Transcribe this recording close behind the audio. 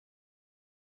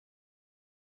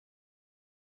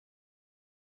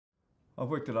I've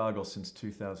worked at Argos since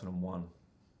 2001.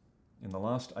 In the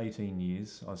last 18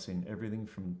 years, I've seen everything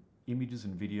from images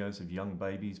and videos of young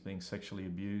babies being sexually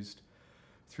abused,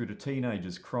 through to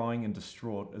teenagers crying and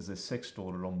distraught as they're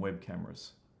sextorted on web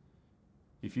cameras.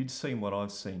 If you'd seen what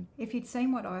I've seen, If you'd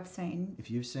seen what I've seen, If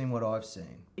you've seen what I've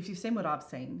seen, If you've seen what I've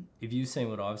seen, If you've seen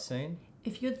what I've seen,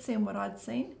 If you'd seen what I'd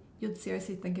seen, you'd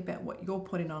seriously think about what you're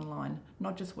putting online,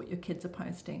 not just what your kids are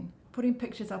posting. Putting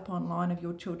pictures up online of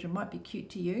your children might be cute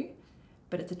to you,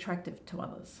 but it's attractive to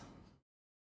others.